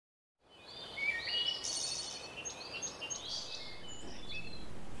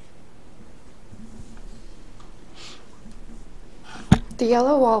The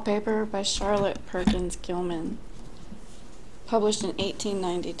Yellow Wallpaper by Charlotte Perkins Gilman, published in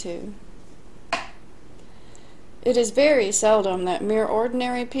 1892. It is very seldom that mere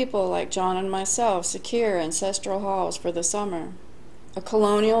ordinary people like John and myself secure ancestral halls for the summer. A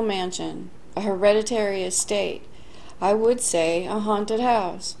colonial mansion, a hereditary estate, I would say a haunted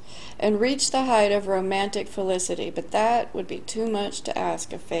house, and reach the height of romantic felicity, but that would be too much to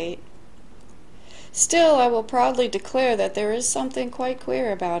ask of fate. Still, I will proudly declare that there is something quite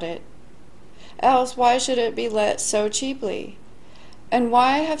queer about it. Else why should it be let so cheaply? And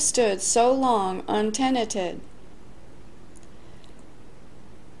why have stood so long untenanted?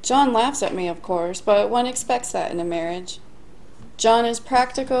 John laughs at me, of course, but one expects that in a marriage. John is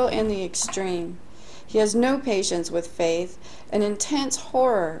practical in the extreme. He has no patience with faith, an intense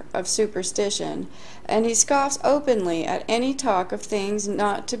horror of superstition, and he scoffs openly at any talk of things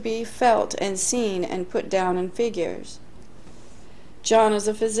not to be felt and seen and put down in figures. John is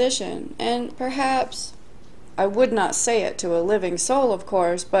a physician, and perhaps, I would not say it to a living soul, of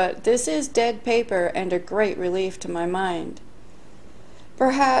course, but this is dead paper and a great relief to my mind.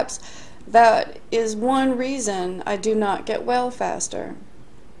 Perhaps that is one reason I do not get well faster.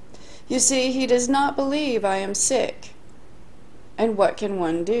 You see, he does not believe I am sick. And what can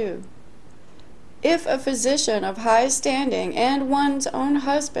one do? If a physician of high standing and one's own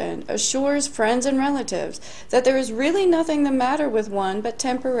husband assures friends and relatives that there is really nothing the matter with one but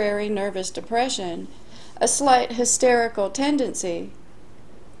temporary nervous depression, a slight hysterical tendency,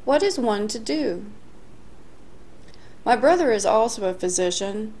 what is one to do? My brother is also a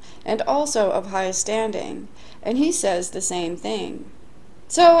physician and also of high standing, and he says the same thing.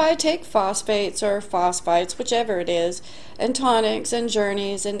 So I take phosphates or phosphites, whichever it is, and tonics and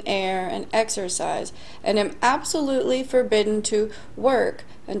journeys and air and exercise, and am absolutely forbidden to work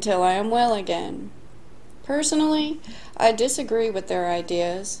until I am well again. Personally, I disagree with their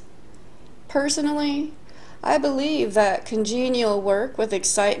ideas. Personally, I believe that congenial work with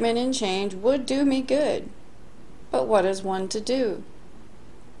excitement and change would do me good. But what is one to do?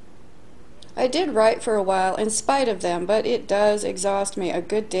 I did write for a while in spite of them, but it does exhaust me a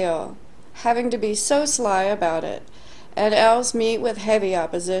good deal, having to be so sly about it, and else meet with heavy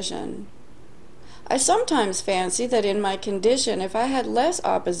opposition. I sometimes fancy that in my condition, if I had less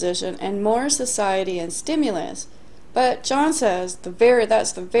opposition and more society and stimulus, but John says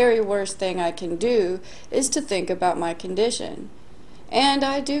that's the very worst thing I can do is to think about my condition, and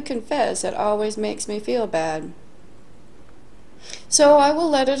I do confess it always makes me feel bad. So I will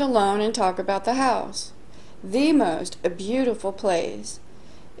let it alone and talk about the house. The most beautiful place.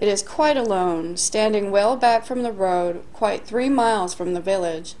 It is quite alone, standing well back from the road, quite 3 miles from the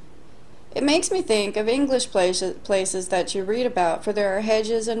village. It makes me think of English places that you read about, for there are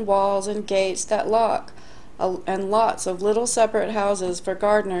hedges and walls and gates that lock, and lots of little separate houses for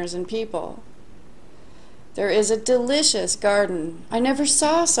gardeners and people. There is a delicious garden. I never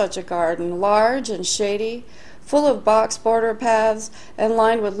saw such a garden, large and shady, full of box border paths and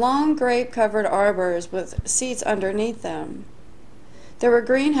lined with long grape-covered arbors with seats underneath them. There were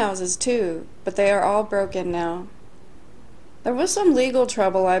greenhouses too, but they are all broken now. There was some legal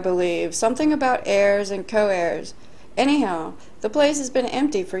trouble, I believe, something about heirs and co-heirs. Anyhow, the place has been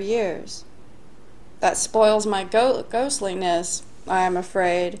empty for years. That spoils my ghostliness, I am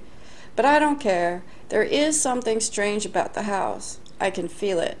afraid, but I don't care. There is something strange about the house. I can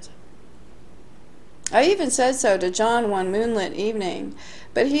feel it. I even said so to John one moonlit evening,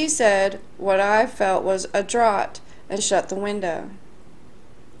 but he said what I felt was a draught and shut the window.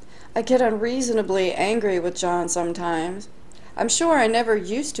 I get unreasonably angry with John sometimes. I'm sure I never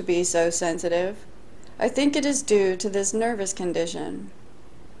used to be so sensitive. I think it is due to this nervous condition.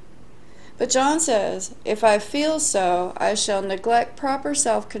 But John says if I feel so, I shall neglect proper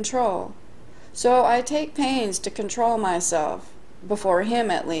self-control. So I take pains to control myself, before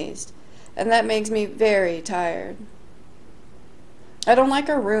him at least, and that makes me very tired. I don't like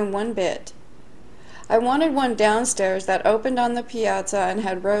our room one bit. I wanted one downstairs that opened on the piazza and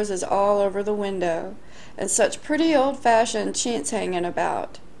had roses all over the window, and such pretty old-fashioned chintz hanging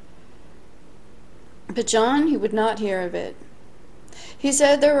about. But John, he would not hear of it. He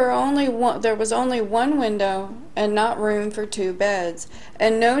said there was only one window and not room for 2 beds,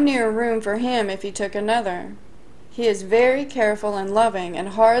 and no near room for him if he took another. He is very careful and loving, and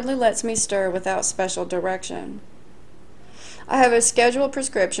hardly lets me stir without special direction. I have a scheduled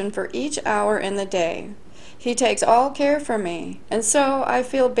prescription for each hour in the day. He takes all care for me, and so I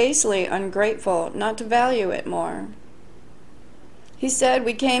feel basely ungrateful not to value it more. He said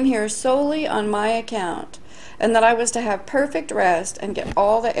we came here solely on my account, and that I was to have perfect rest and get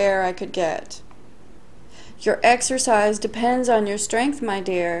all the air I could get. Your exercise depends on your strength, my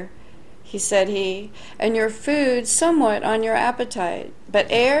dear, said, and your food somewhat on your appetite, but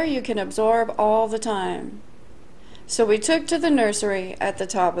air you can absorb all the time. So we took to the nursery at the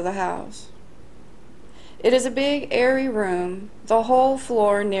top of the house. It is a big, airy room, the whole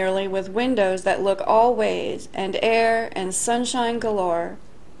floor nearly with windows that look all ways, and air and sunshine galore.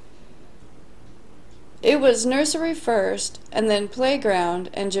 It was nursery first, and then playground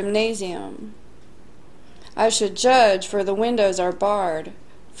and gymnasium. I should judge, for the windows are barred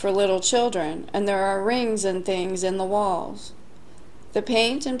for little children, and there are rings and things in the walls. The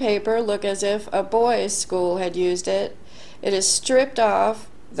paint and paper look as if a boys' school had used it. It is stripped off,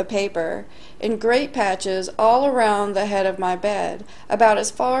 the paper, in great patches all around the head of my bed, about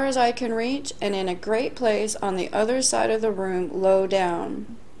as far as I can reach, and in a great place on the other side of the room, low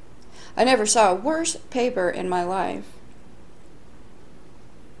down. I never saw worse paper in my life.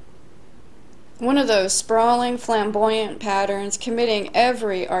 One of those sprawling, flamboyant patterns committing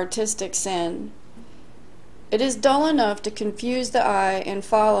every artistic sin. It is dull enough to confuse the eye in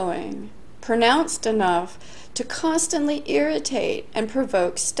following, pronounced enough to constantly irritate and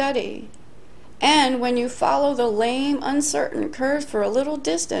provoke study. And when you follow the lame, uncertain curves for a little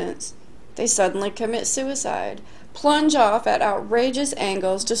distance, they suddenly commit suicide, plunge off at outrageous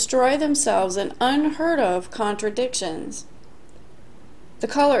angles, destroy themselves in unheard-of contradictions. The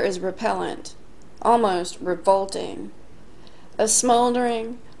color is repellent, almost revolting, a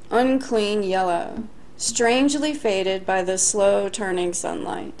smoldering, unclean yellow, strangely faded by the slow-turning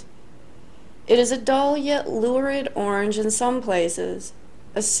sunlight. It is a dull yet lurid orange in some places,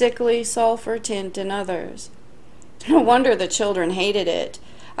 a sickly sulphur tint in others. No wonder the children hated it.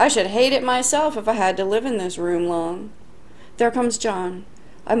 I should hate it myself if I had to live in this room long. There comes John.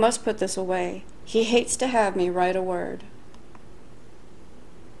 I must put this away. He hates to have me write a word.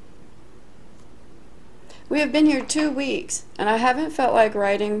 We have been here 2 weeks, and I haven't felt like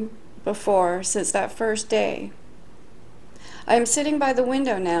writing before since that first day. I am sitting by the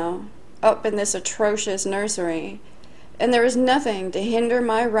window now, up in this atrocious nursery, and there is nothing to hinder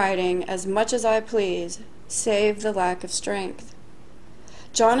my writing as much as I please, save the lack of strength.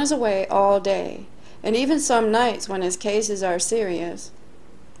 John is away all day, and even some nights when his cases are serious.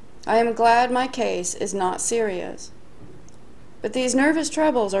 I am glad my case is not serious, but these nervous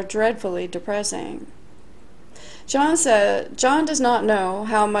troubles are dreadfully depressing. John does not know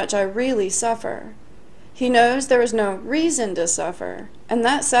how much I really suffer. He knows there is no reason to suffer, and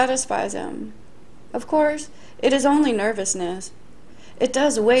that satisfies him. Of course, it is only nervousness. It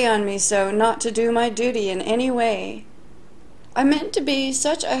does weigh on me so not to do my duty in any way. I meant to be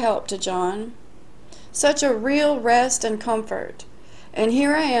such a help to John, such a real rest and comfort, and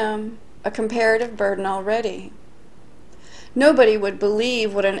here I am, a comparative burden already. Nobody would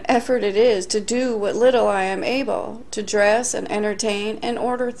believe what an effort it is to do what little I am able, to dress and entertain and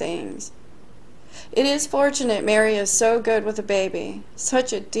order things. It is fortunate Mary is so good with a baby,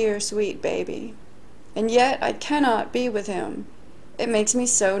 such a dear, sweet baby. And yet I cannot be with him. It makes me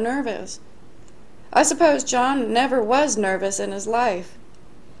so nervous. I suppose John never was nervous in his life.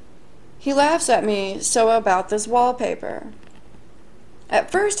 He laughs at me so about this wallpaper. At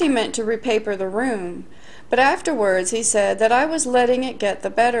first he meant to repaper the room, but afterwards he said that I was letting it get the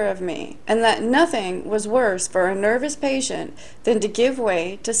better of me, and that nothing was worse for a nervous patient than to give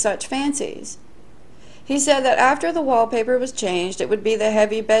way to such fancies. He said that after the wallpaper was changed it would be the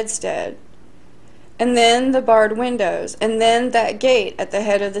heavy bedstead, and then the barred windows, and then that gate at the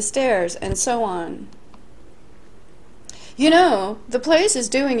head of the stairs, and so on. You know, the place is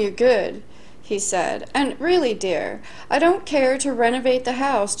doing you good, he said, and really, dear, I don't care to renovate the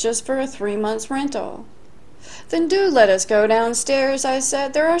house just for a 3 months' rental. Then do let us go downstairs, I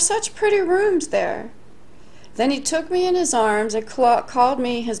said. There are such pretty rooms there. Then he took me in his arms and called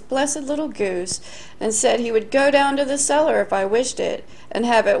me his blessed little goose, and said he would go down to the cellar if I wished it, and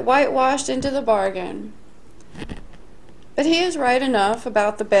have it whitewashed into the bargain. But he is right enough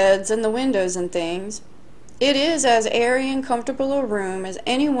about the beds and the windows and things. It is as airy and comfortable a room as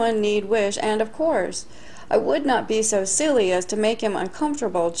anyone need wish, and of course I would not be so silly as to make him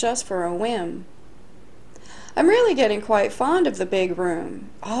uncomfortable just for a whim. I'm really getting quite fond of the big room,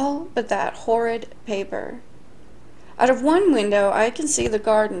 all but that horrid paper. Out of one window I can see the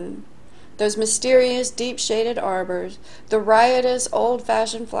garden, those mysterious deep-shaded arbors, the riotous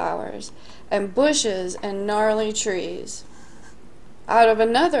old-fashioned flowers, and bushes and gnarly trees. Out of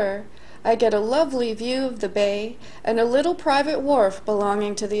another I get a lovely view of the bay and a little private wharf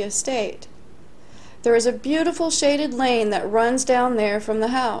belonging to the estate. There is a beautiful shaded lane that runs down there from the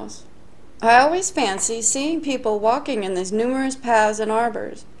house. I always fancy seeing people walking in these numerous paths and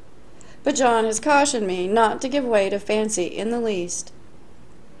arbors. but John has cautioned me not to give way to fancy in the least.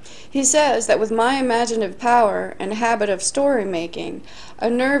 He says that with my imaginative power and habit of story-making, a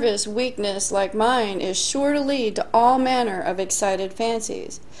nervous weakness like mine is sure to lead to all manner of excited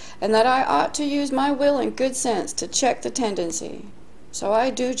fancies, and that I ought to use my will and good sense to check the tendency. So I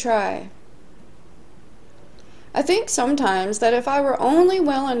do try. I think sometimes that if I were only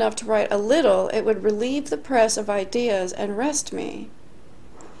well enough to write a little, it would relieve the press of ideas and rest me.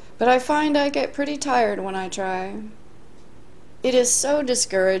 But I find I get pretty tired when I try. It is so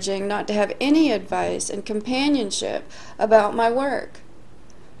discouraging not to have any advice and companionship about my work.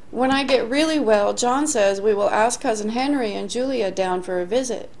 When I get really well, John says we will ask Cousin Henry and Julia down for a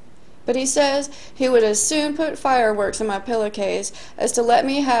visit. But he says he would as soon put fireworks in my pillowcase as to let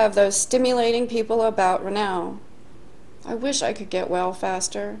me have those stimulating people about now. I wish I could get well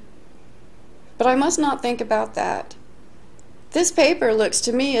faster. But I must not think about that. This paper looks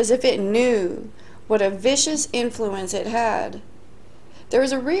to me as if it knew what a vicious influence it had. There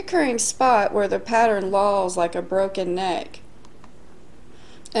is a recurring spot where the pattern lolls like a broken neck,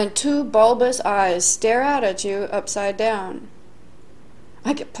 and two bulbous eyes stare out at you upside down.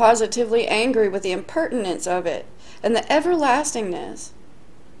 I get positively angry with the impertinence of it, and the everlastingness.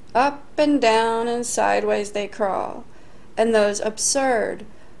 Up and down and sideways they crawl, and those absurd,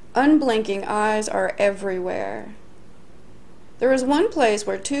 unblinking eyes are everywhere. There is one place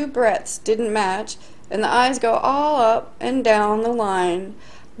where two breadths didn't match, and the eyes go all up and down the line,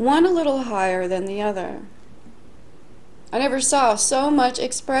 one a little higher than the other. I never saw so much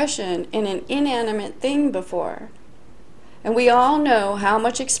expression in an inanimate thing before, and we all know how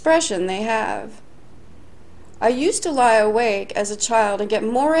much expression they have. I used to lie awake as a child and get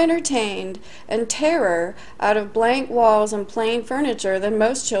more entertained and terror out of blank walls and plain furniture than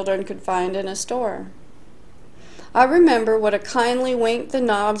most children could find in a store. I remember what a kindly wink the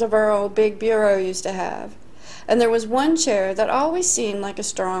knobs of our old big bureau used to have, and there was one chair that always seemed like a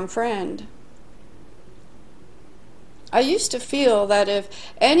strong friend. I used to feel that if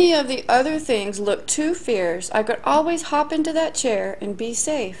any of the other things looked too fierce, I could always hop into that chair and be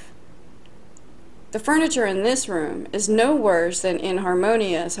safe. The furniture in this room is no worse than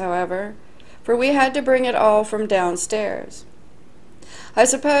inharmonious, however, for we had to bring it all from downstairs. I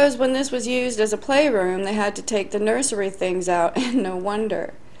suppose when this was used as a playroom, they had to take the nursery things out, and no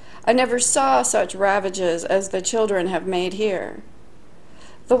wonder. I never saw such ravages as the children have made here.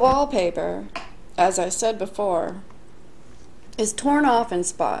 The wallpaper, as I said before, is torn off in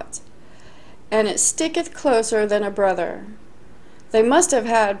spots, and it sticketh closer than a brother. They must have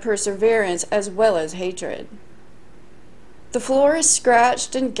had perseverance as well as hatred. The floor is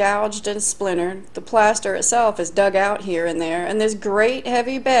scratched and gouged and splintered, the plaster itself is dug out here and there, and this great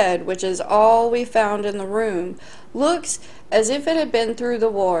heavy bed, which is all we found in the room, looks as if it had been through the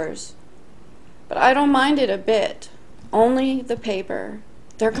wars. But I don't mind it a bit, only the paper.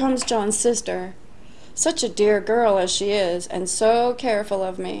 There comes John's sister. Such a dear girl as she is, and so careful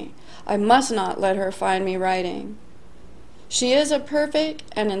of me. I must not let her find me writing. She is a perfect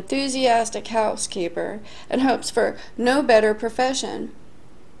and enthusiastic housekeeper, and hopes for no better profession.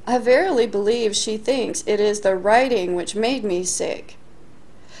 I verily believe she thinks it is the writing which made me sick.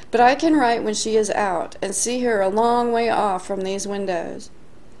 But I can write when she is out, and see her a long way off from these windows.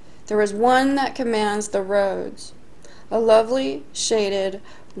 There is one that commands the roads, a lovely, shaded,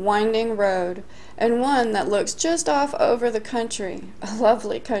 winding road, and one that looks just off over the country, a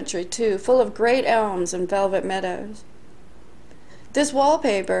lovely country too, full of great elms and velvet meadows. This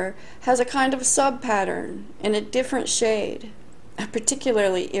wallpaper has a kind of sub-pattern in a different shade, a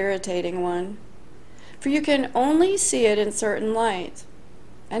particularly irritating one, for you can only see it in certain lights,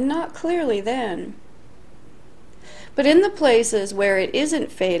 and not clearly then. But in the places where it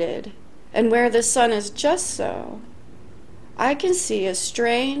isn't faded, and where the sun is just so, I can see a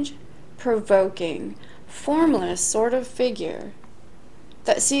strange, provoking, formless sort of figure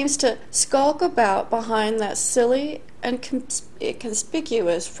that seems to skulk about behind that silly and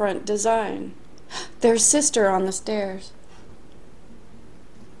conspicuous front design. There's Sister on the stairs.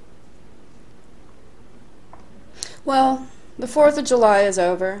 Well, the 4th of July is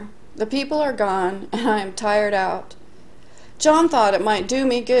over. The people are gone, and I am tired out. John thought it might do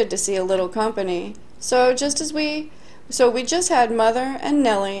me good to see a little company, so we just had Mother and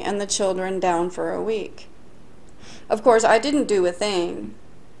Nellie and the children down for a week. Of course, I didn't do a thing.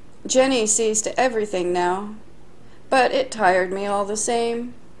 Jenny sees to everything now, but it tired me all the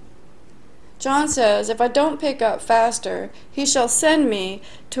same. John says if I don't pick up faster, he shall send me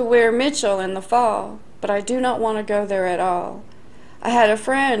to Weir Mitchell in the fall, but I do not want to go there at all. I had a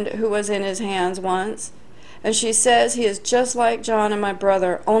friend who was in his hands once, and she says he is just like John and my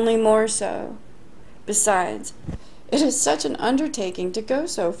brother, only more so. Besides, it is such an undertaking to go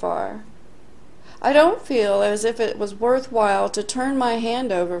so far. I don't feel as if it was worthwhile to turn my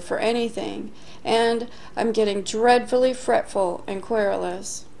hand over for anything, and I'm getting dreadfully fretful and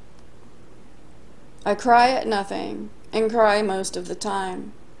querulous. I cry at nothing, and cry most of the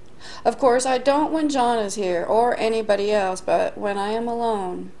time. Of course, I don't when John is here, or anybody else, but when I am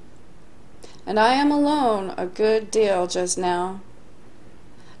alone. And I am alone a good deal just now.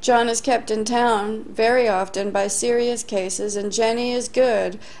 John is kept in town very often by serious cases, and Jenny is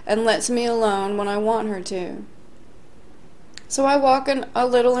good and lets me alone when I want her to. So I walk a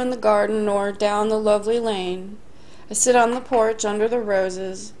little in the garden or down the lovely lane. I sit on the porch under the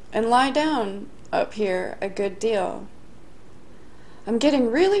roses and lie down up here a good deal. I'm getting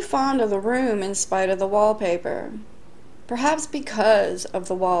really fond of the room in spite of the wallpaper. Perhaps because of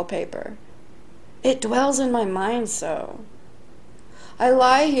the wallpaper. It dwells in my mind so. I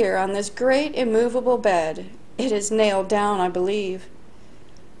lie here on this great immovable bed, it is nailed down, I believe,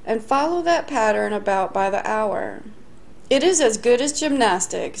 and follow that pattern about by the hour. It is as good as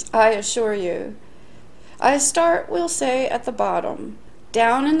gymnastics, I assure you. I start, we'll say, at the bottom,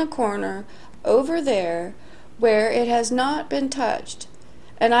 down in the corner, over there, where it has not been touched,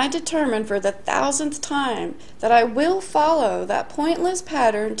 and I determine for the 1000th time that I will follow that pointless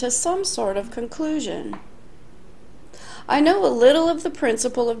pattern to some sort of conclusion. I know a little of the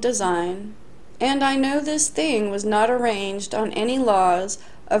principle of design, and I know this thing was not arranged on any laws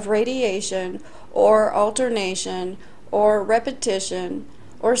of radiation or alternation or repetition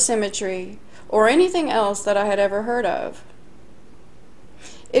or symmetry or anything else that I had ever heard of.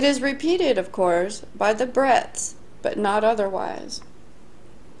 It is repeated, of course, by the breadths, but not otherwise.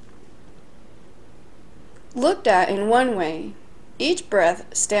 Looked at in one way, each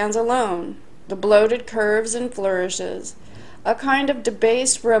breadth stands alone, the bloated curves and flourishes, a kind of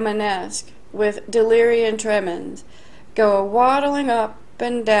debased Romanesque, with delirium tremens, go a-waddling up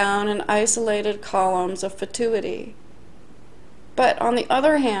and down in isolated columns of fatuity. But on the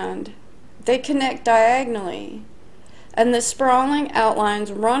other hand, they connect diagonally, and the sprawling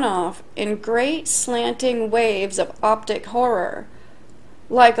outlines run off in great slanting waves of optic horror,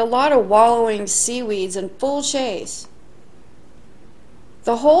 like a lot of wallowing seaweeds in full chase.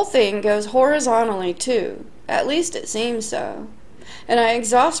 The whole thing goes horizontally, too, at least it seems so, and I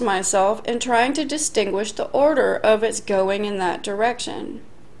exhaust myself in trying to distinguish the order of its going in that direction.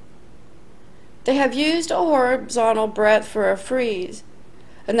 They have used a horizontal breadth for a frieze,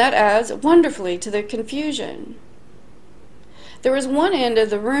 and that adds wonderfully to the confusion. There is one end of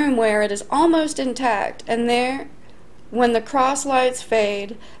the room where it is almost intact, and there, when the cross lights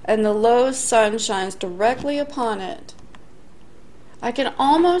fade and the low sun shines directly upon it, I can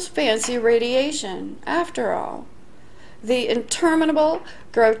almost fancy radiation, after all. The interminable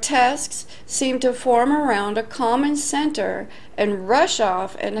grotesques seem to form around a common center and rush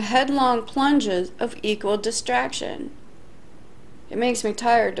off in headlong plunges of equal distraction. It makes me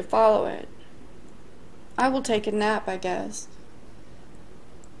tired to follow it. I will take a nap, I guess.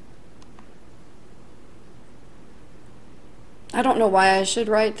 I don't know why I should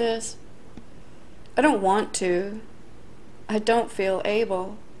write this. I don't want to. I don't feel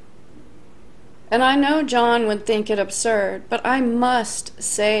able. And I know John would think it absurd, but I must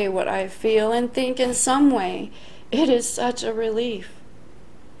say what I feel and think in some way. It is such a relief.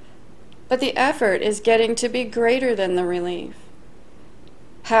 But the effort is getting to be greater than the relief.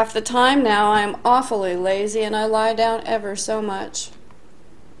 Half the time now I am awfully lazy and I lie down ever so much.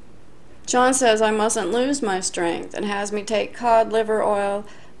 John says I mustn't lose my strength and has me take cod liver oil,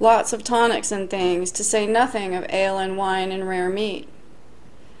 lots of tonics and things, to say nothing of ale and wine and rare meat.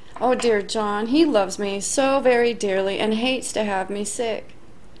 Oh, dear John, he loves me so very dearly and hates to have me sick.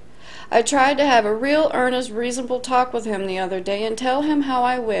 I tried to have a real earnest, reasonable talk with him the other day and tell him how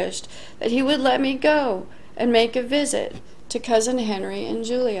I wished that he would let me go and make a visit to Cousin Henry and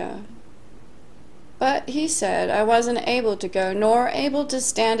Julia. But he said I wasn't able to go, nor able to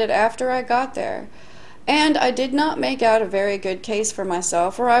stand it after I got there, and I did not make out a very good case for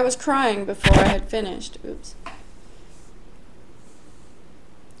myself, for I was crying before I had finished. Oops.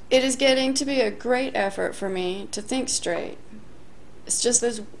 It is getting to be a great effort for me to think straight. It's just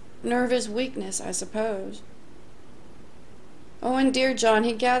this nervous weakness, I suppose. Oh, and dear John,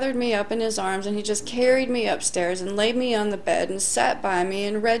 he gathered me up in his arms, and he just carried me upstairs and laid me on the bed and sat by me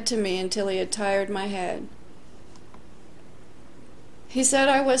and read to me until he had tired my head. He said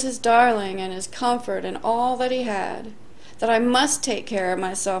I was his darling and his comfort and all that he had, that I must take care of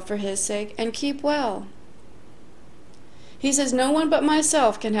myself for his sake and keep well. He says no one but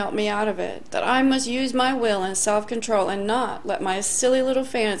myself can help me out of it, that I must use my will and self-control and not let my silly little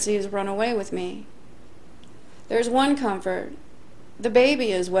fancies run away with me. There's one comfort. The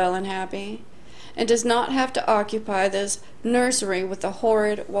baby is well and happy, and does not have to occupy this nursery with the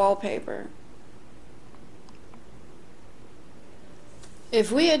horrid wallpaper.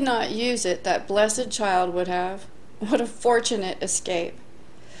 If we had not used it, that blessed child would have. What a fortunate escape.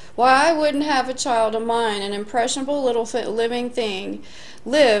 Why, I wouldn't have a child of mine, an impressionable little living thing,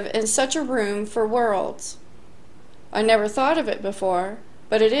 live in such a room for worlds. I never thought of it before,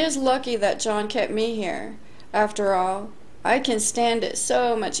 but it is lucky that John kept me here. After all, I can stand it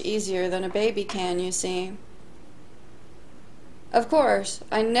so much easier than a baby can, you see. Of course,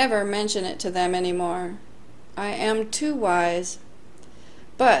 I never mention it to them anymore. I am too wise.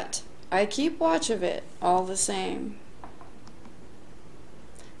 But I keep watch of it all the same.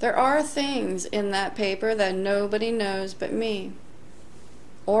 There are things in that paper that nobody knows but me,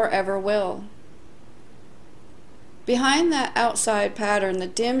 or ever will. Behind that outside pattern, the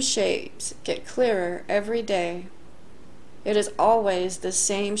dim shapes get clearer every day. It is always the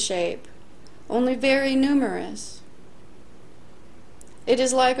same shape, only very numerous. It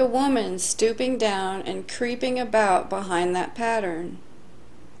is like a woman stooping down and creeping about behind that pattern.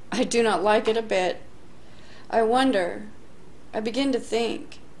 I do not like it a bit. I wonder, I begin to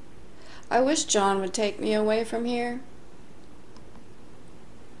think, I wish John would take me away from here.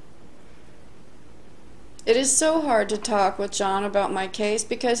 It is so hard to talk with John about my case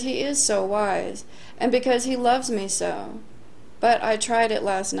because he is so wise, and because he loves me so. But I tried it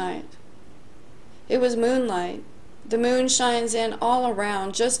last night. It was moonlight. The moon shines in all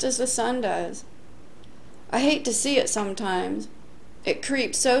around just as the sun does. I hate to see it sometimes. It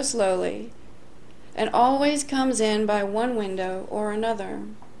creeps so slowly, and always comes in by one window or another.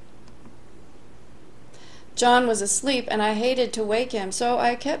 John was asleep, and I hated to wake him, so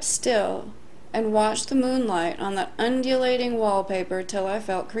I kept still and watched the moonlight on that undulating wallpaper till I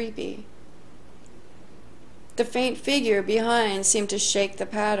felt creepy. The faint figure behind seemed to shake the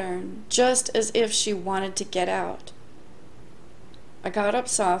pattern, just as if she wanted to get out. I got up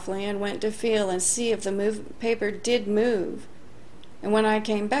softly and went to feel and see if the paper did move. And when I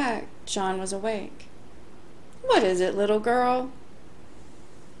came back, John was awake. "What is it, little girl?"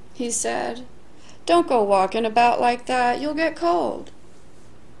 he said. "Don't go walking about like that. You'll get cold."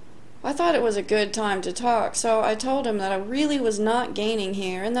 I thought it was a good time to talk, so I told him that I really was not gaining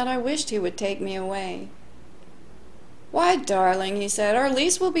here and that I wished he would take me away. "Why, darling," he said, "our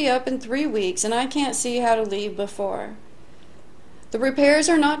lease will be up in 3 weeks, and I can't see how to leave before. The repairs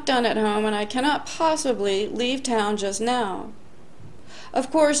are not done at home, and I cannot possibly leave town just now. Of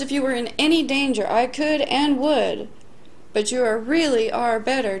course, if you were in any danger, I could and would, but you really are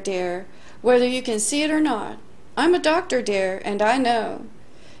better, dear, whether you can see it or not. I'm a doctor, dear, and I know.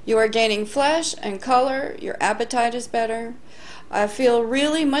 You are gaining flesh and color, your appetite is better. I feel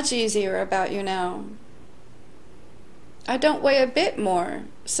really much easier about you now." "I don't weigh a bit more,"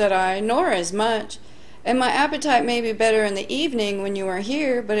 said I, "nor as much, and my appetite may be better in the evening when you are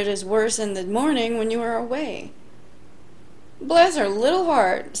here, but it is worse in the morning when you are away." "Bless her little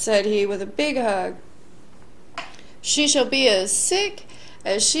heart," said he with a big hug. "She shall be as sick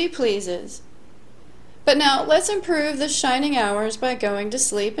as she pleases. But now let's improve the shining hours by going to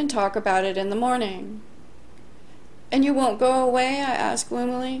sleep and talk about it in the morning." "And you won't go away?" I asked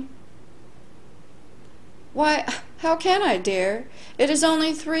gloomily. "Why, how can I, dear? It is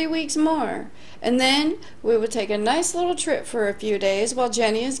only 3 weeks more, and then we will take a nice little trip for a few days while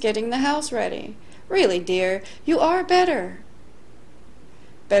Jenny is getting the house ready. Really, dear, you are better."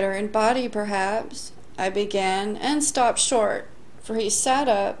 "Better in body, perhaps," I began, and stopped short, for he sat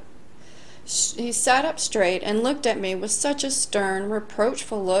up straight and looked at me with such a stern,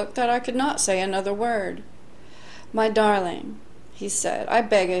 reproachful look that I could not say another word. "My darling," he said, "I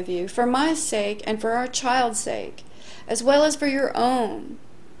beg of you, for my sake and for our child's sake, as well as for your own,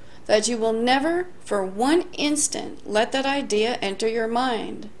 that you will never for one instant let that idea enter your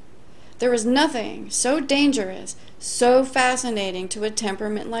mind. There is nothing so dangerous, so fascinating to a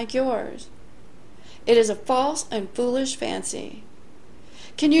temperament like yours. It is a false and foolish fancy.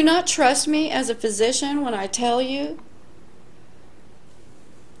 Can you not trust me as a physician when I tell you?"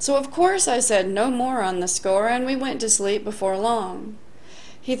 So of course I said no more on the score, and we went to sleep before long.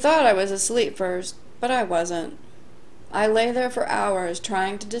 He thought I was asleep first, but I wasn't. I lay there for hours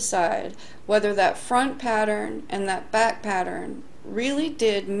trying to decide whether that front pattern and that back pattern really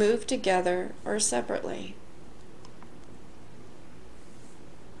did move together or separately.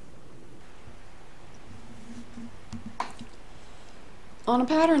 On a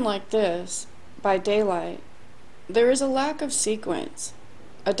pattern like this, by daylight, There is a lack of sequence,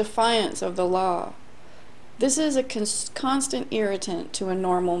 a defiance of the law. This is a constant irritant to a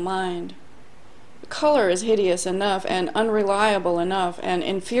normal mind. The color is hideous enough and unreliable enough and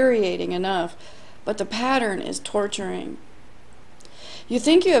infuriating enough, but the pattern is torturing. You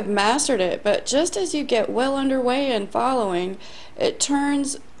think you have mastered it, but just as you get well underway in following, it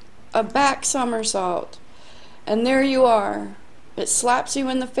turns a back somersault, and there you are. It slaps you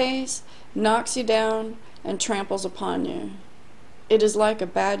in the face, knocks you down, and tramples upon you. It is like a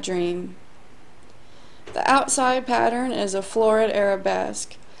bad dream. The outside pattern is a florid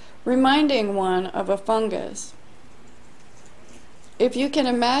arabesque, reminding one of a fungus. If you can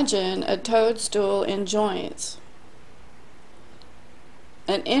imagine a toadstool in joints,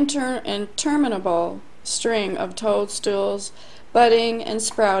 an interminable string of toadstools budding and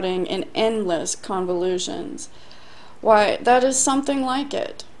sprouting in endless convolutions, why, that is something like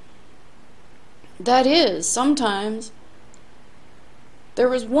it. That is, sometimes. There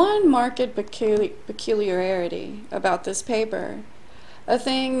was one marked peculiarity about this paper, a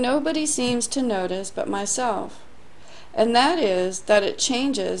thing nobody seems to notice but myself, and that is that it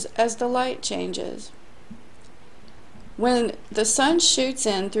changes as the light changes. When the sun shoots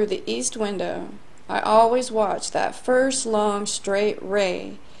in through the east window, I always watch that first long straight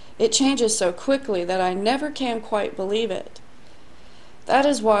ray. It changes so quickly that I never can quite believe it. That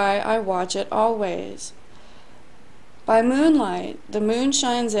is why I watch it always. By moonlight, the moon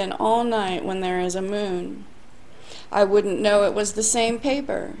shines in all night when there is a moon. I wouldn't know it was the same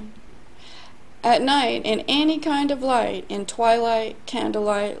paper. At night, in any kind of light, in twilight,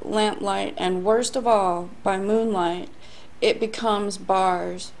 candlelight, lamplight, and worst of all, by moonlight, it becomes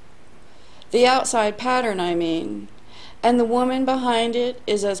bars. The outside pattern, I mean, and the woman behind it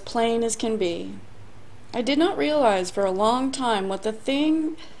is as plain as can be. I did not realize for a long time what the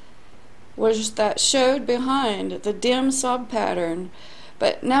thing was that showed behind the dim sub-pattern,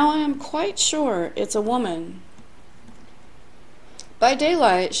 but now I am quite sure it's a woman. By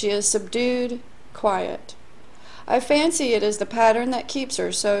daylight she is subdued, quiet. I fancy it is the pattern that keeps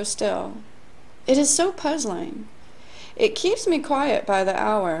her so still. It is so puzzling. It keeps me quiet by the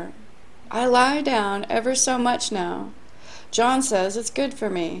hour. I lie down ever so much now. John says it's good for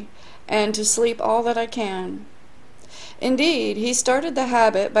me, and to sleep all that I can. Indeed, he started the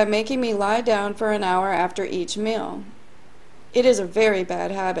habit by making me lie down for an hour after each meal. It is a very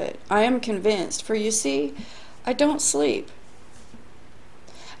bad habit, I am convinced, for you see, I don't sleep.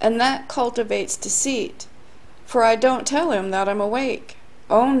 And that cultivates deceit, for I don't tell him that I'm awake.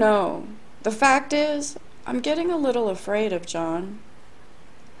 Oh no, the fact is, I'm getting a little afraid of John.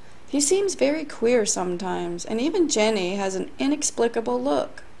 He seems very queer sometimes, and even Jenny has an inexplicable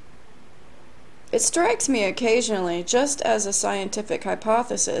look. It strikes me occasionally, just as a scientific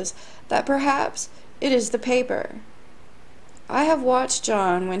hypothesis, that perhaps it is the paper. I have watched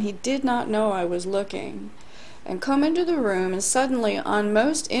John when he did not know I was looking, and come into the room and suddenly on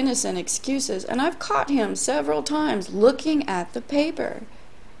most innocent excuses, and I've caught him several times looking at the paper,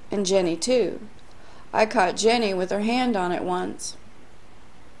 and Jenny too. I caught Jenny with her hand on it once.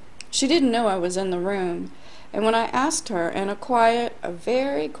 She didn't know I was in the room, and when I asked her in a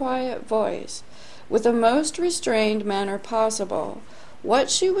very quiet voice, with the most restrained manner possible, what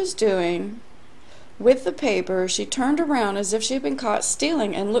she was doing with the paper, she turned around as if she had been caught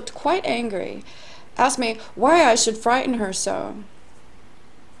stealing and looked quite angry, asked me why I should frighten her so.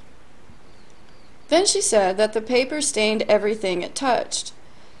 Then she said that the paper stained everything it touched,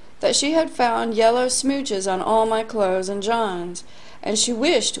 that she had found yellow smooches on all my clothes and John's, and she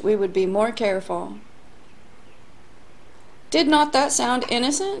wished we would be more careful. Did not that sound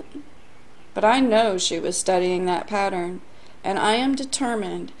innocent? But I know she was studying that pattern, and I am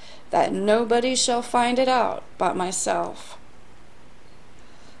determined that nobody shall find it out but myself.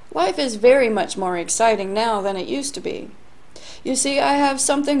 Life is very much more exciting now than it used to be. You see, I have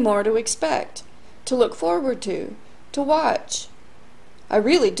something more to expect, to look forward to watch. I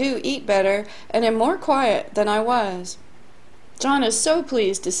really do eat better and am more quiet than I was. John is so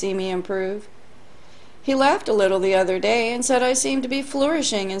pleased to see me improve. He laughed a little the other day and said I seemed to be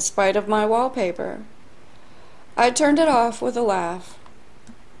flourishing in spite of my wallpaper. I turned it off with a laugh.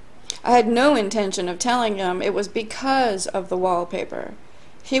 I had no intention of telling him it was because of the wallpaper.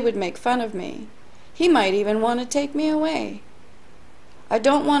 He would make fun of me. He might even want to take me away. I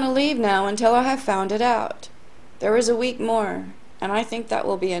don't want to leave now until I have found it out. There is a week more, and I think that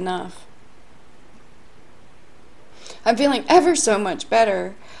will be enough. I'm feeling ever so much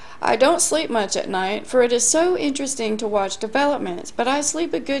better. I don't sleep much at night, for it is so interesting to watch developments, but I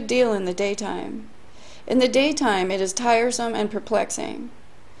sleep a good deal in the daytime. In the daytime it is tiresome and perplexing.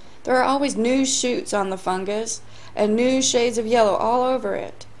 There are always new shoots on the fungus, and new shades of yellow all over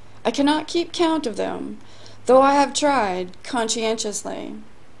it. I cannot keep count of them, though I have tried conscientiously.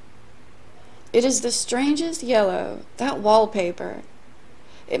 It is the strangest yellow, that wallpaper.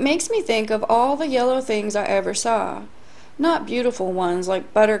 It makes me think of all the yellow things I ever saw. Not beautiful ones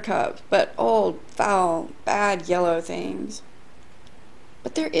like buttercups, but old, foul, bad yellow things.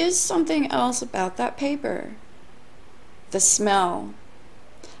 But there is something else about that paper. The smell.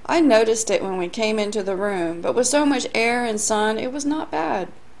 I noticed it when we came into the room, but with so much air and sun, it was not bad.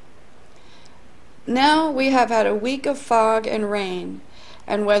 Now we have had a week of fog and rain,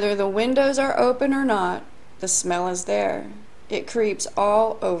 and whether the windows are open or not, the smell is there. It creeps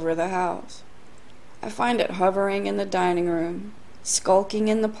all over the house. I find it hovering in the dining room, skulking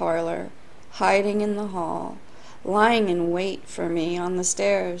in the parlor, hiding in the hall, lying in wait for me on the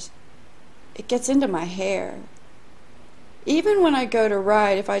stairs. It gets into my hair. Even when I go to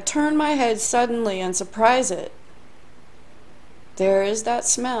ride, if I turn my head suddenly and surprise it, there is that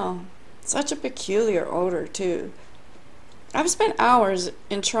smell. Such a peculiar odor, too. I've spent hours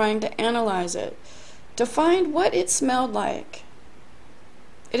in trying to analyze it, to find what it smelled like.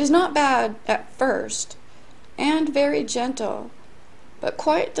 It is not bad at first, and very gentle, but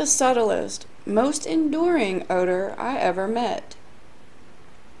quite the subtlest, most enduring odor I ever met.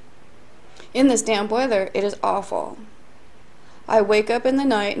 In this damp weather, it is awful. I wake up in the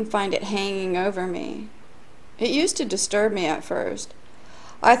night and find it hanging over me. It used to disturb me at first.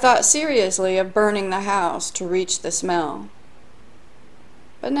 I thought seriously of burning the house to reach the smell.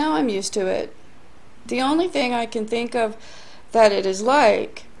 But now I'm used to it. The only thing I can think of that it is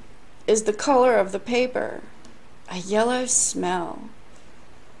like is the color of the paper, a yellow smell.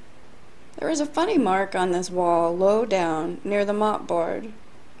 There is a funny mark on this wall low down near the mopboard,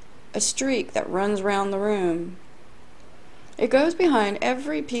 a streak that runs round the room. It goes behind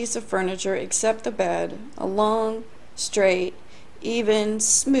every piece of furniture except the bed, a long, straight, even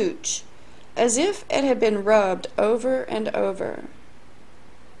smooch, as if it had been rubbed over and over.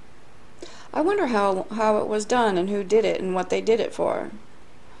 I wonder how it was done and who did it and what they did it for.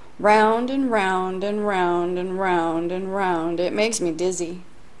 Round and round and round and round and round. It makes me dizzy.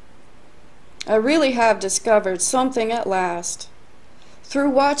 I really have discovered something at last.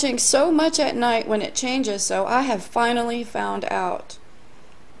 Through watching so much at night when it changes so, I have finally found out.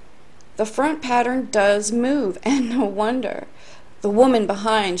 The front pattern does move, and no wonder. The woman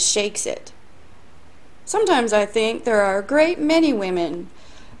behind shakes it. Sometimes I think there are a great many women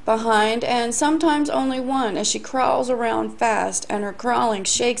behind, and sometimes only one, as she crawls around fast, and her crawling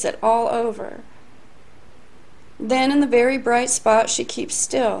shakes it all over. Then in the very bright spots she keeps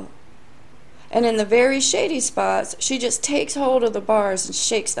still, and in the very shady spots she just takes hold of the bars and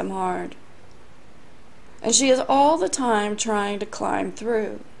shakes them hard. And she is all the time trying to climb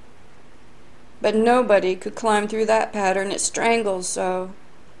through. But nobody could climb through that pattern, it strangles so.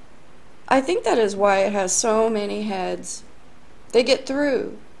 I think that is why it has so many heads. They get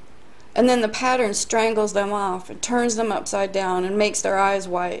through, and then the pattern strangles them off and turns them upside down and makes their eyes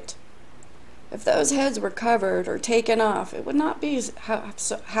white. If those heads were covered or taken off, it would not be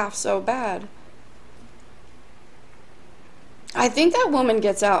half so bad. I think that woman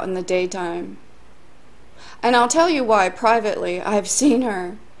gets out in the daytime. And I'll tell you why privately. I've seen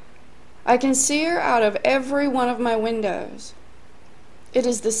her. I can see her out of every one of my windows. It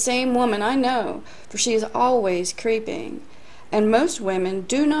is the same woman, I know, for she is always creeping, and most women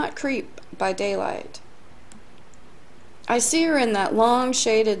do not creep by daylight. I see her in that long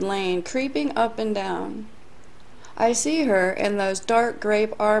shaded lane, creeping up and down. I see her in those dark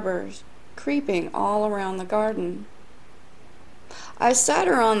grape arbors, creeping all around the garden. I see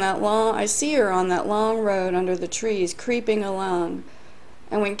her on that long road under the trees, creeping along,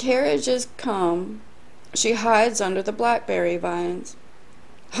 and when carriages come, she hides under the blackberry vines.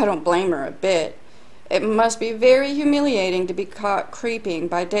 I don't blame her a bit. It must be very humiliating to be caught creeping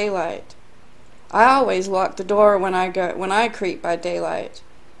by daylight. I always lock the door when I creep by daylight.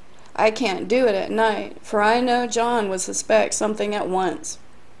 I can't do it at night, for I know John would suspect something at once.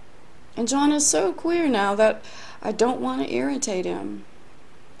 And John is so queer now that I don't want to irritate him.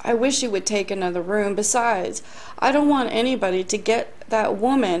 I wish he would take another room. Besides, I don't want anybody to get that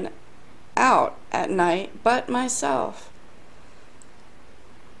woman out at night but myself.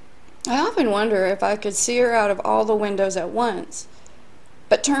 I often wonder if I could see her out of all the windows at once,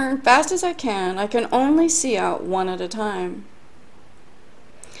 but turn fast as I can only see out one at a time.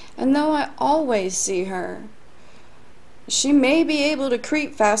 And though I always see her, she may be able to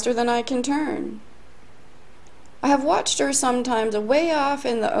creep faster than I can turn. I have watched her sometimes away off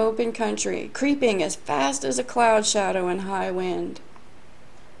in the open country, creeping as fast as a cloud shadow in high wind.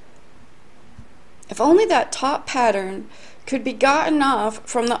 If only that top pattern could be gotten off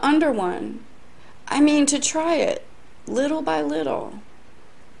from the under one. I mean, to try it, little by little.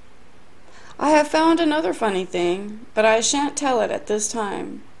 I have found another funny thing, but I shan't tell it at this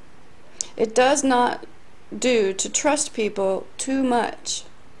time. It does not do to trust people too much.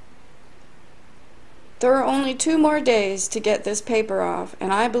 There are only 2 more days to get this paper off,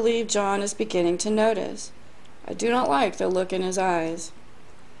 and I believe John is beginning to notice. I do not like the look in his eyes.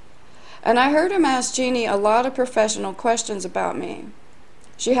 And I heard him ask Jeannie a lot of professional questions about me.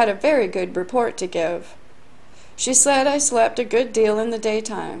 She had a very good report to give. She said I slept a good deal in the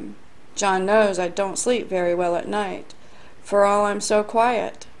daytime. John knows I don't sleep very well at night, for all I'm so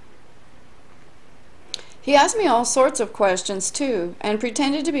quiet. He asked me all sorts of questions, too, and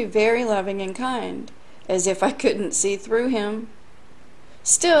pretended to be very loving and kind, as if I couldn't see through him.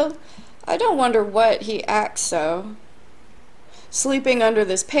 Still, I don't wonder what he acts so. Sleeping under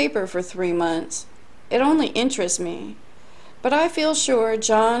this paper for 3 months, it only interests me, but I feel sure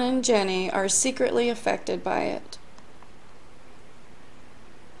John and Jenny are secretly affected by it.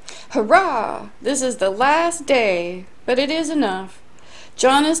 Hurrah! This is the last day, but it is enough.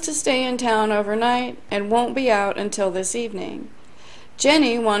 John is to stay in town overnight and won't be out until this evening.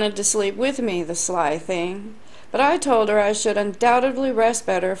 Jenny wanted to sleep with me, the sly thing, but I told her I should undoubtedly rest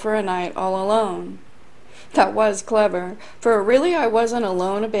better for a night all alone. That was clever, for really I wasn't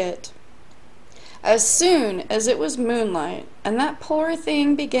alone a bit. As soon as it was moonlight, and that poor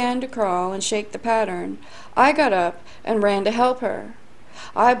thing began to crawl and shake the pattern, I got up and ran to help her.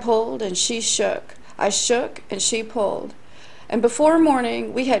 I pulled and she shook. I shook and she pulled. And before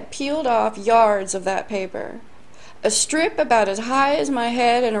morning we had peeled off yards of that paper, a strip about as high as my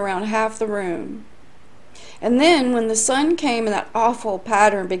head and around half the room. And then when the sun came and that awful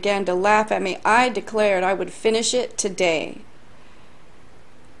pattern began to laugh at me, I declared I would finish it today.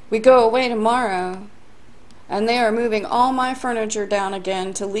 We go away tomorrow, and they are moving all my furniture down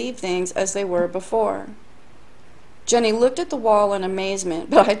again to leave things as they were before. Jenny looked at the wall in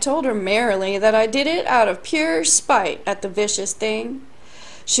amazement, but I told her merrily that I did it out of pure spite at the vicious thing.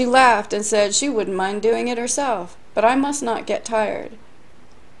 She laughed and said she wouldn't mind doing it herself, but I must not get tired.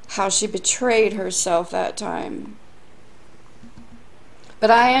 How she betrayed herself that time. But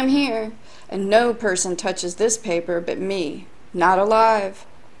I am here, and no person touches this paper but me, not alive.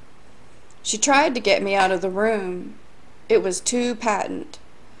 She tried to get me out of the room. It was too patent.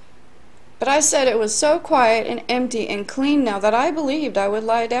 But I said it was so quiet and empty and clean now that I believed I would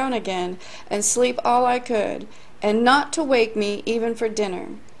lie down again and sleep all I could, and not to wake me even for dinner.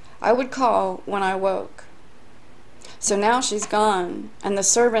 I would call when I woke. So now she's gone, and the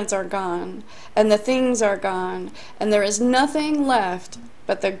servants are gone, and the things are gone, and there is nothing left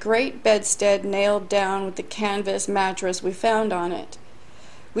but the great bedstead nailed down with the canvas mattress we found on it.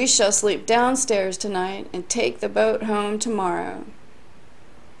 We shall sleep downstairs tonight and take the boat home tomorrow.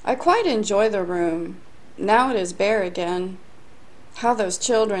 I quite enjoy the room. Now it is bare again. How those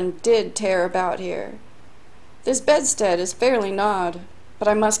children did tear about here. This bedstead is fairly gnawed, but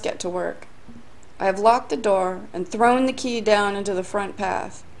I must get to work. I have locked the door and thrown the key down into the front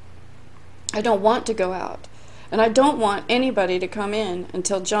path. I don't want to go out, and I don't want anybody to come in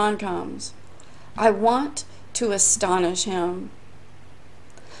until John comes. I want to astonish him.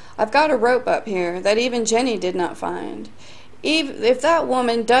 I've got a rope up here that even Jenny did not find. If that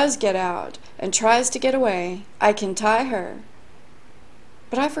woman does get out and tries to get away, I can tie her.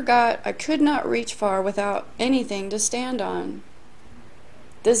 But I forgot I could not reach far without anything to stand on.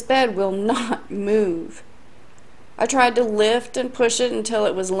 This bed will not move. I tried to lift and push it until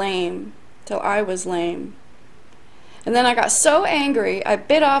it was lame, till I was lame. And then I got so angry I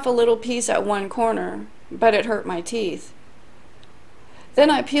bit off a little piece at one corner, but it hurt my teeth. Then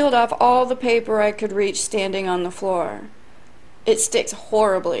I peeled off all the paper I could reach standing on the floor. It sticks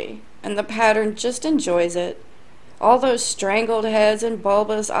horribly, and the pattern just enjoys it. All those strangled heads and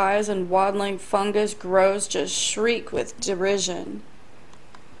bulbous eyes and waddling fungus growths just shriek with derision.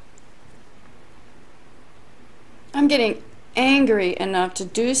 I'm getting angry enough to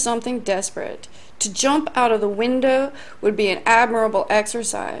do something desperate. To jump out of the window would be an admirable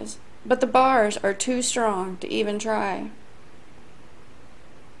exercise, but the bars are too strong to even try.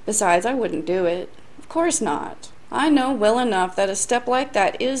 Besides, I wouldn't do it. Of course not. I know well enough that a step like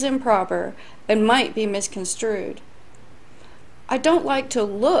that is improper and might be misconstrued. I don't like to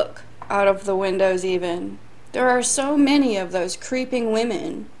look out of the windows even. There are so many of those creeping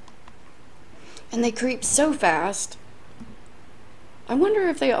women. And they creep so fast. I wonder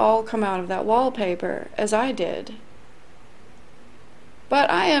if they all come out of that wallpaper, as I did. But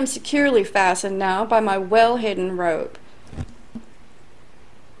I am securely fastened now by my well-hidden rope.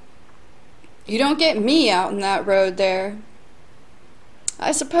 You don't get me out in that road there.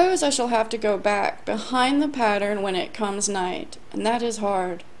 I suppose I shall have to go back behind the pattern when it comes night, and that is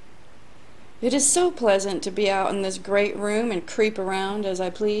hard. It is so pleasant to be out in this great room and creep around as I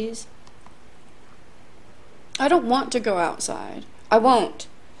please. I don't want to go outside. I won't,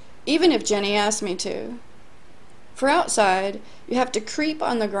 even if Jenny asks me to. For outside, you have to creep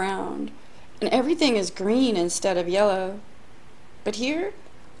on the ground, and everything is green instead of yellow. But here,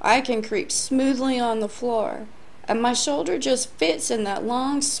 I can creep smoothly on the floor, and my shoulder just fits in that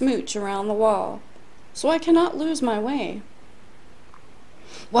long smooch around the wall, so I cannot lose my way.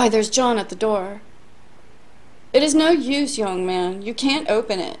 Why, there's John at the door. It is no use, young man. You can't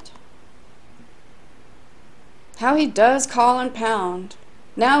open it. How he does call and pound.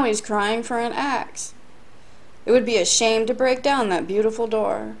 Now he's crying for an axe. It would be a shame to break down that beautiful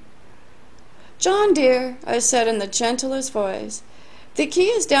door. John, dear, I said in the gentlest voice, the key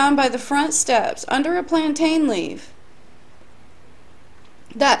is down by the front steps, under a plantain leaf.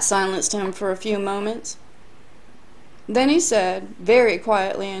 That silenced him for a few moments. Then he said, very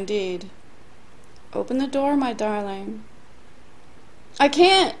quietly indeed, "Open the door, my darling." "I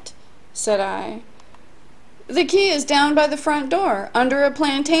can't," said I. "The key is down by the front door, under a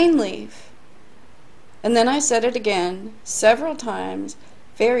plantain leaf." And then I said it again, several times,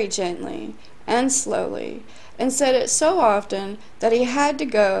 very gently and slowly, and said it so often that he had to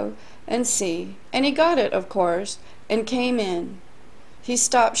go and see, and he got it, of course, and came in. He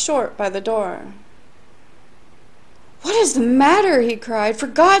stopped short by the door. "What is the matter?" he cried. "For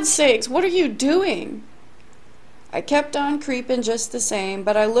God's sakes, what are you doing?" I kept on creeping just the same,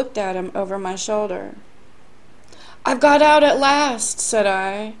 but I looked at him over my shoulder. "I've got out at last," said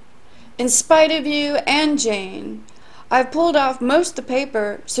I. "In spite of you and Jane. I've pulled off most the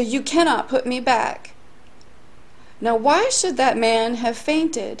paper, so you cannot put me back." Now why should that man have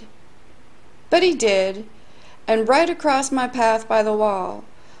fainted? But he did, and right across my path by the wall,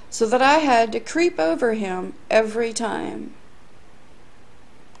 so that I had to creep over him every time.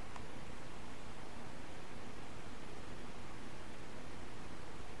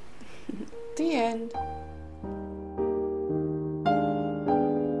 The end.